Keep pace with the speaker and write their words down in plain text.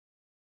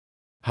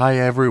Hi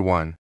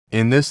everyone.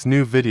 In this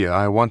new video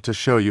I want to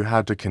show you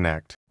how to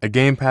connect a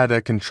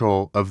gamepad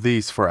control of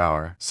these for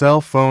our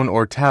cell phone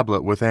or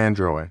tablet with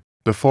Android.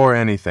 Before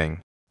anything,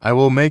 I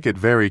will make it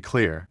very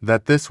clear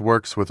that this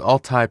works with all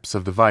types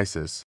of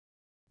devices,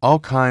 all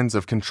kinds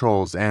of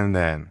controls, and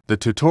then the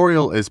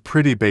tutorial is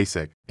pretty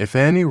basic. If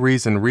any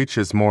reason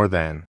reaches more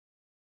than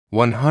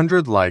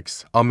 100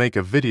 likes, I'll make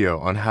a video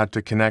on how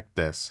to connect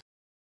this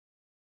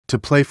to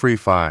play Free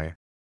Fire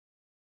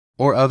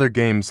or other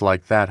games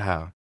like that.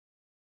 How?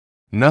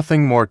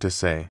 Nothing more to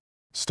say.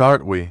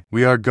 Start.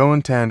 We are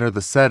going to enter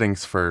the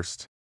settings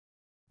first,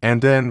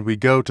 and then we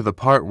go to the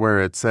part where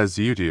it says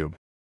YouTube.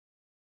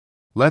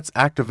 Let's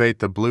activate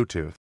the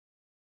Bluetooth.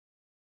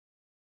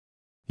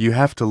 You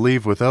have to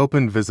leave with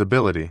open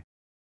visibility,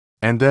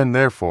 and then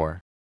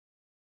therefore,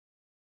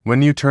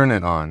 when you turn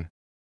it on,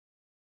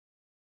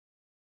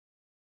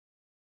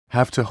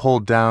 have to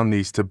hold down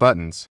these two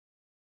buttons.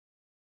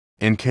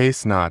 In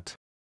case not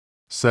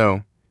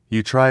so,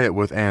 you try it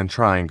with an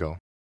triangle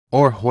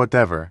or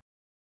whatever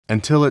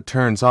until it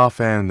turns off,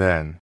 and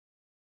then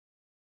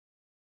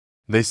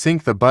they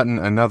sync the button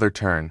another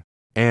turn,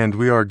 and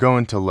we are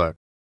going to look.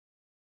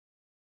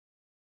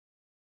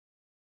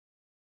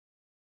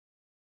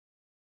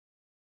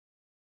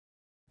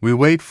 We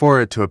wait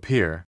for it to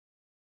appear.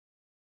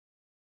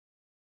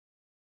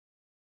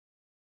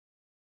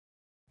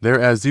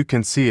 There, as you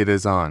can see, it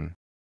is on.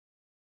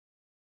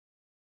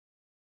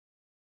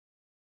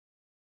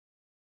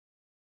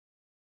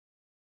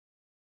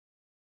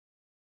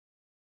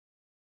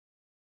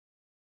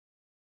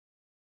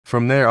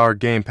 From there our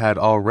gamepad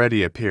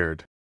already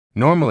appeared.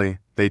 Normally,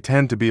 they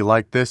tend to be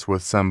like this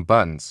with some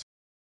buttons,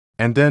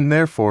 and then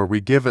therefore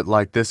we give it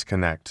like this,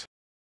 connect.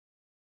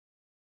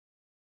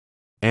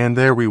 And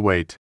there we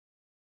wait.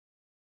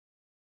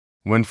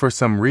 When for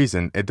some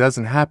reason it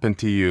doesn't happen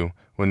to you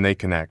when they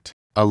connect,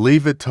 I'll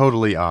leave it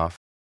totally off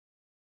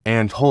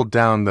and hold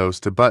down those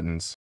two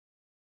buttons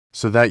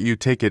so that you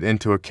take it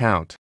into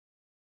account.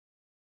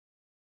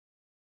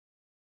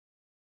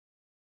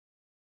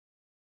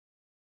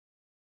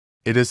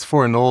 It is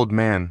for an old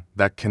man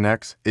that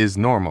connects is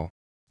normal.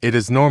 It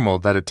is normal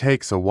that it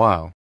takes a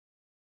while.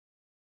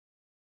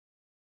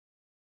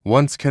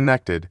 Once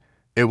connected,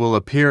 it will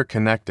appear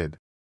connected.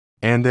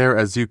 And there,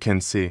 as you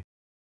can see,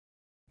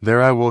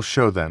 there I will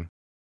show them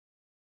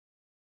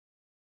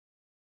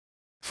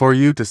for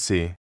you to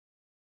see.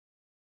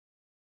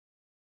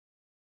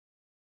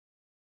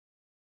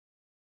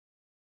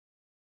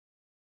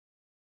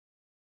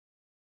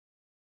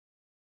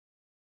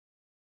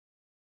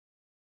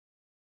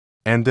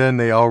 And then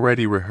they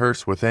already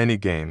rehearse with any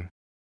game.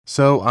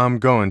 So I'm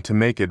going to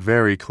make it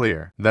very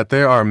clear that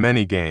there are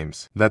many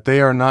games that they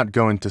are not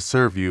going to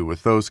serve you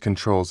with those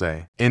controls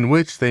in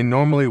which they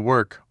normally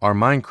work are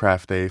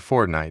Minecraft,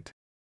 Fortnite,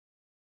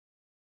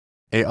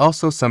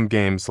 also some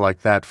games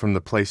like that from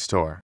the Play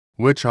Store,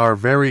 which are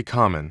very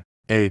common,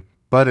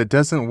 but it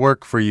doesn't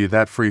work for you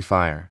that Free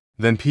Fire,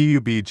 then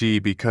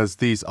PUBG, because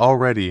these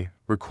already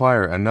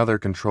require another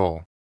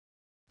control.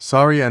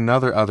 Sorry,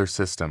 another other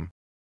system.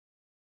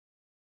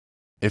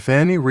 If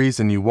any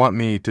reason you want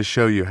me to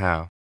show you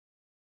how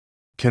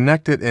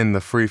connect it in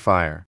the Free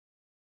Fire,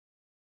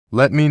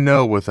 let me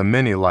know with a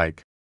mini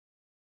like.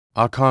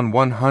 Icon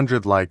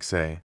 100 likes,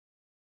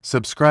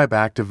 subscribe,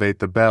 activate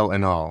the bell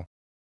and all.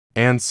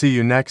 And see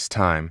you next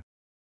time.